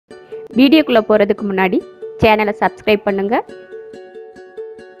வீடியோக்குள்ளே போகிறதுக்கு முன்னாடி சேனலை சப்ஸ்கிரைப் பண்ணுங்கள்,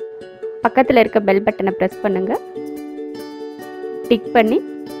 பக்கத்தில் இருக்க பெல் பட்டனை ப்ரெஸ் பண்ணுங்கள், டிக் பண்ணி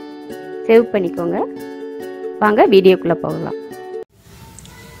சேவ் பண்ணிக்கோங்க. வாங்க வீடியோக்குள்ளே போகலாம்.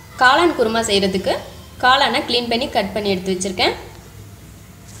 காளான் குருமா செய்கிறதுக்கு காளானை க்ளீன் பண்ணி கட் பண்ணி எடுத்து வச்சுருக்கேன்.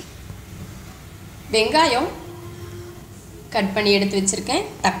 வெங்காயம் கட் பண்ணி எடுத்து வச்சுருக்கேன்.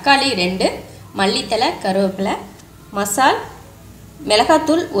 தக்காளி 2, மல்லித்தலை, கருவேப்பிலை, மசால்,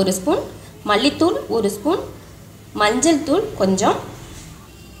 மிளகாத்தூள் 1 ஸ்பூன், மல்லித்தூள் 1 ஸ்பூன், மஞ்சள் தூள் கொஞ்சம்,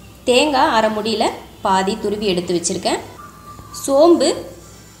 தேங்காய் அரை முடியில் பாதி துருவி எடுத்து வச்சுருக்கேன், சோம்பு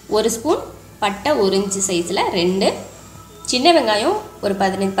 1 ஸ்பூன், பட்டை 1 இன்ச்சு சைஸில் 2, சின்ன வெங்காயம் ஒரு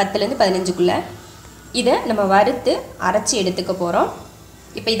 10லேருந்து 15க்குள்ளே. இதை நம்ம வறுத்து அரைச்சி எடுத்துக்க போகிறோம்.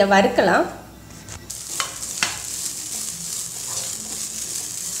 இப்போ இதை வறுக்கலாம்.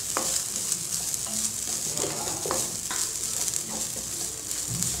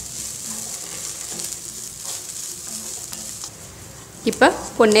 இப்போ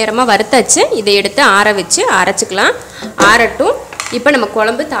பொன்னேரமாக வறுத்தாச்சு. இதை எடுத்து ஆற வச்சு அரைச்சிக்கலாம். ஆறட்டும். இப்போ நம்ம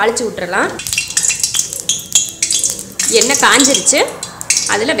குழம்பு தாளித்து விட்டுறலாம். எண்ணெய் காஞ்சிருச்சு.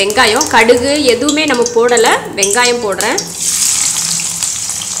 அதில் வெங்காயம், கடுகு எதுவுமே நம்ம போடலை, வெங்காயம் போடுறேன்.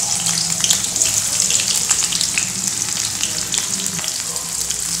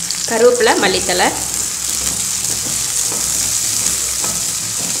 கருவேப்பிலை, மல்லித்தலை.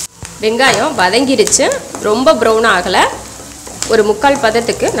 வெங்காயம் வதங்கிருச்சு, ரொம்ப ப்ரௌன் ஆகலை, ஒரு 3/4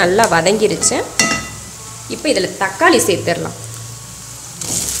 பதத்துக்கு நல்லா வதங்கிருச்சு. இப்போ இதில் தக்காளி சேர்த்துடலாம்.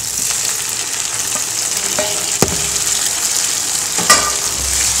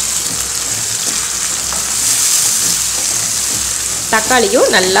 தக்காளியும்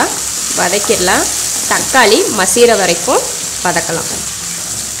நல்லா வதக்கிடலாம். தக்காளி மசிகிற வரைக்கும் வதக்கலாம்.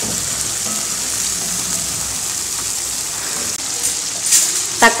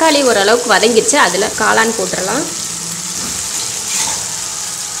 தக்காளி ஓரளவுக்கு வதங்கிடுச்சு. அதில் காளான் போட்டுடலாம்.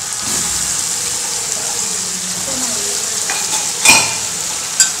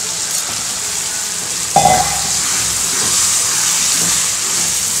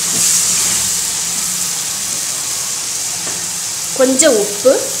 கொஞ்சம்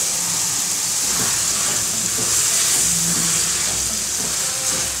உப்பு,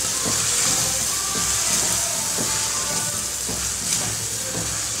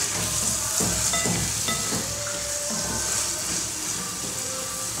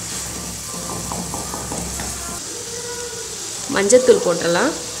 மஞ்சத்தூள்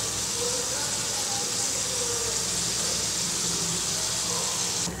போட்டுடலாம்.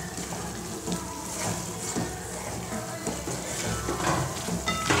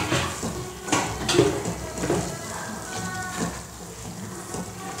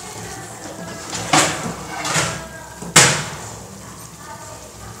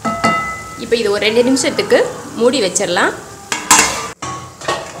 இப்போ இது ஒரு 2 நிமிஷத்துக்கு மூடி வச்சிடலாம்.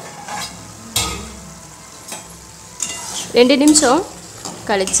 ரெண்டு நிமிஷம்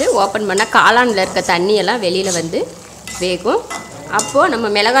கழித்து ஓப்பன் பண்ணால் காளானில் இருக்க தண்ணியெல்லாம் வெளியில் வந்து வேகும். அப்போது நம்ம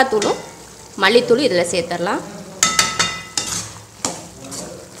மிளகாத்தூளும் மல்லித்தூளும் இதில் சேர்த்துடலாம்.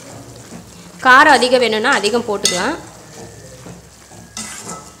 காரம் அதிகம் வேணும்னா அதிகம் போட்டுக்கலாம்.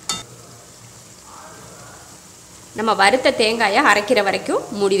 நம்ம வறுத்த தேங்காயை அரைக்கிற வரைக்கும்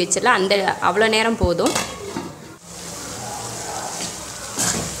மூடி வச்சிடலாம். அவ்வளோ நேரம் போதும்.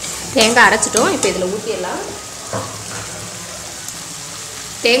 தேங்காய் அரைச்சிட்டோம். இப்போ இதில் ஊற்றிடலாம்.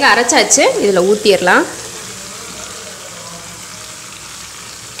 தேங்காய் அரைச்சாச்சு, இதில் ஊற்றிடலாம்.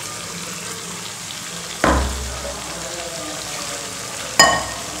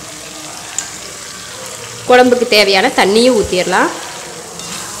 குழம்புக்கு தேவையான தண்ணியும் ஊற்றிடலாம்.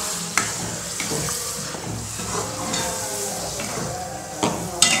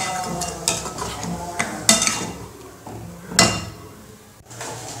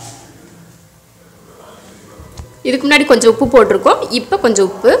 இதுக்கு முன்னாடி கொஞ்சம் உப்பு போட்டிருக்கோம். இப்போ கொஞ்சம்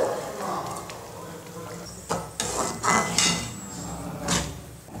உப்பு,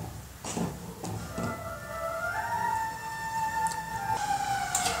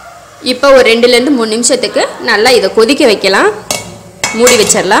 இப்போ ஒரு 2லேருந்து 3 நிமிஷத்துக்கு நல்லா இதை கொதிக்க வைக்கலாம். மூடி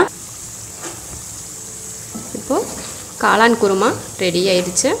வச்சிடலாம். இப்போது காளான் குருமா ரெடி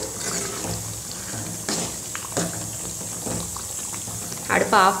ஆயிடுச்சு.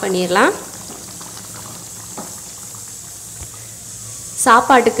 அடுப்பை ஆஃப் பண்ணிடலாம்.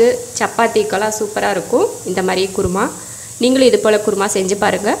 சாப்பாட்டுக்கு சப்பாத்திக்கெல்லாம் சூப்பராக இருக்கும் இந்த மாதிரி குருமா. நீங்களும் இது போல் குருமா செஞ்சு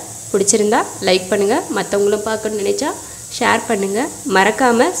பாருங்கள். பிடிச்சிருந்தா லைக் பண்ணுங்கள், மற்றவங்களும் பார்க்கணும்னு நினச்சா ஷேர் பண்ணுங்கள்,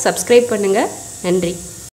 மறக்காமல் சப்ஸ்கிரைப் பண்ணுங்கள். நன்றி.